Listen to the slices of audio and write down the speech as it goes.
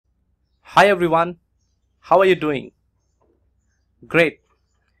Hi everyone, how are you doing? Great.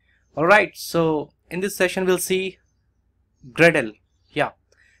 Alright, so in this session we'll see Gradle. Yeah,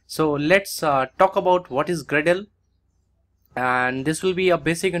 so let's talk about what is Gradle, and this will be a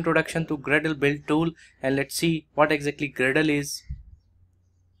basic introduction to Gradle build tool, and let's see what exactly Gradle is.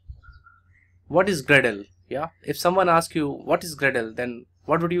 What is Gradle? Yeah, if someone asks you what is Gradle, then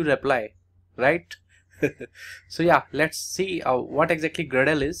what would you reply, right? So yeah, let's see what exactly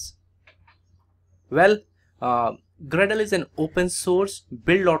Gradle is. Well, uh, Gradle is an open source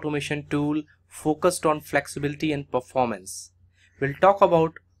build automation tool focused on flexibility and performance. We'll talk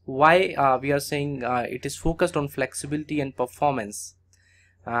about why we are saying it is focused on flexibility and performance.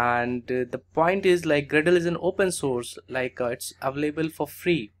 And the point is, like, Gradle is an open source, like it's available for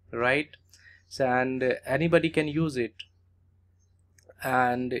free, right? So, and anybody can use it.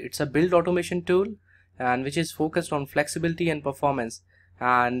 And it's a build automation tool, and which is focused on flexibility and performance,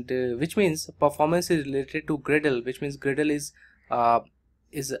 and which means performance is related to Gradle, which means Gradle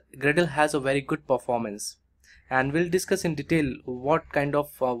has a very good performance. And we'll discuss in detail what kind of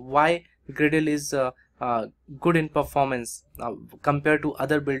why Gradle is good in performance compared to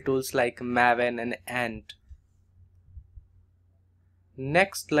other build tools like Maven and Ant.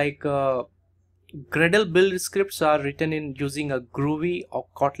 Next, Gradle build scripts are written in using a Groovy or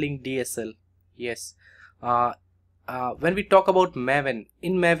Kotlin DSL. Yes. When we talk about Maven,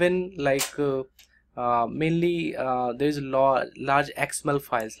 in Maven, mainly there is large XML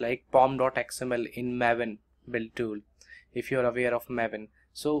files like pom.xml in Maven build tool, if you are aware of Maven.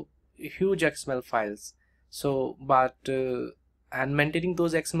 So huge XML files. So, and maintaining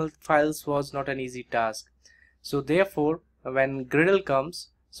those XML files was not an easy task. So therefore, when Gradle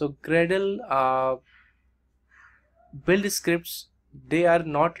comes, so Gradle build scripts, they are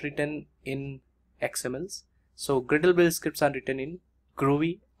not written in XMLs. So Gradle build scripts are written in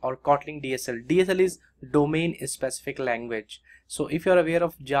Groovy or Kotlin DSL. DSL is domain specific language. So if you are aware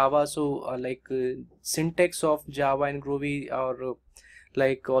of Java, so syntax of Java and Groovy are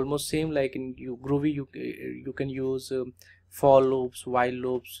like almost same. Like in Groovy, you can use for loops, while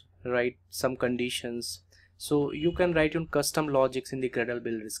loops, right? Some conditions. So you can write your custom logics in the Gradle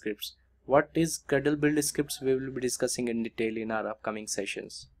build scripts. What is Gradle build scripts, we will be discussing in detail in our upcoming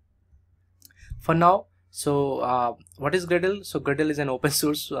sessions. For now, so what is Gradle? So Gradle is an open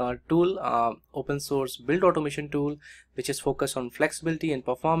source tool, open source build automation tool, which is focused on flexibility and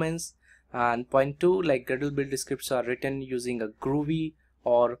performance. And point two, like Gradle build scripts are written using a Groovy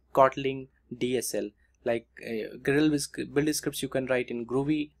or Kotlin DSL. Like Gradle build scripts you can write in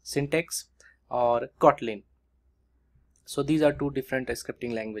Groovy syntax or Kotlin. So these are two different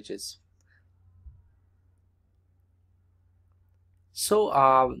scripting languages. So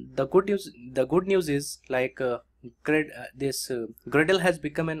the good news is, like Gradle has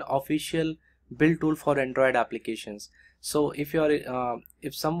become an official build tool for Android applications. So if you are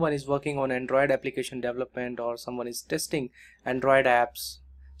if someone is working on Android application development, or someone is testing Android apps,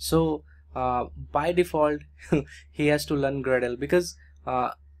 so by default he has to learn Gradle, because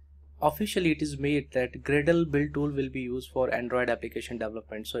officially it is made that Gradle build tool will be used for Android application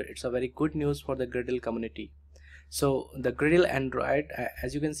development. So it's a very good news for the Gradle community. So the Gradle Android,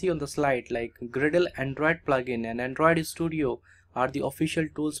 as you can see on the slide, like Gradle Android plugin and Android Studio are the official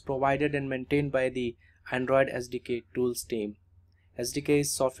tools provided and maintained by the Android SDK tools team. SDK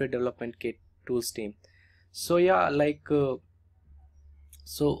is software development kit tools team. So yeah,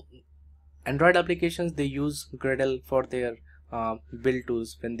 so Android applications, they use Gradle for their build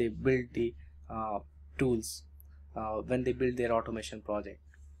tools when they build the tools, when they build their automation project.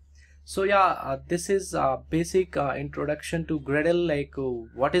 So yeah, this is a basic introduction to Gradle, like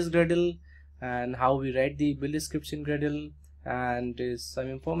what is Gradle and how we write the build scripts in Gradle, and some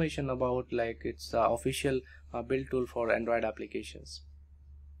information about like its official build tool for Android applications.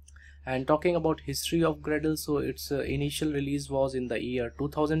 And talking about history of Gradle, so its initial release was in the year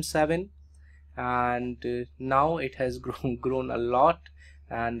 2007, and now it has grown a lot,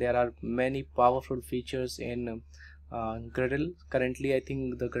 and there are many powerful features in Gradle. Currently I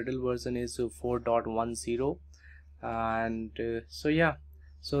think the Gradle version is 4.10, and so yeah,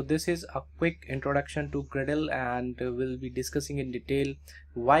 so this is a quick introduction to Gradle, and we'll be discussing in detail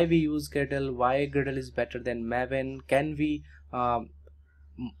why we use Gradle, why Gradle is better than Maven, can we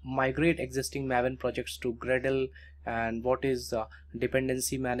migrate existing Maven projects to Gradle, and what is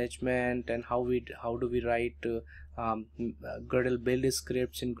dependency management, and how do we write Gradle build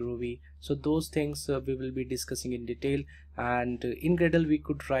scripts in Groovy. So those things we will be discussing in detail. And in Gradle we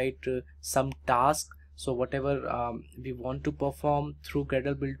could write some tasks. So whatever we want to perform through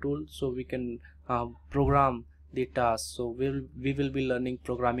Gradle build tool, so we can program the tasks. So we will be learning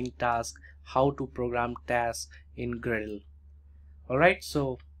programming tasks, how to program tasks in Gradle. Alright,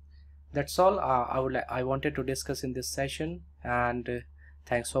 so that's all I wanted to discuss in this session, and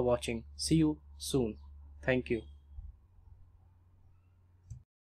thanks for watching. See you soon. Thank you.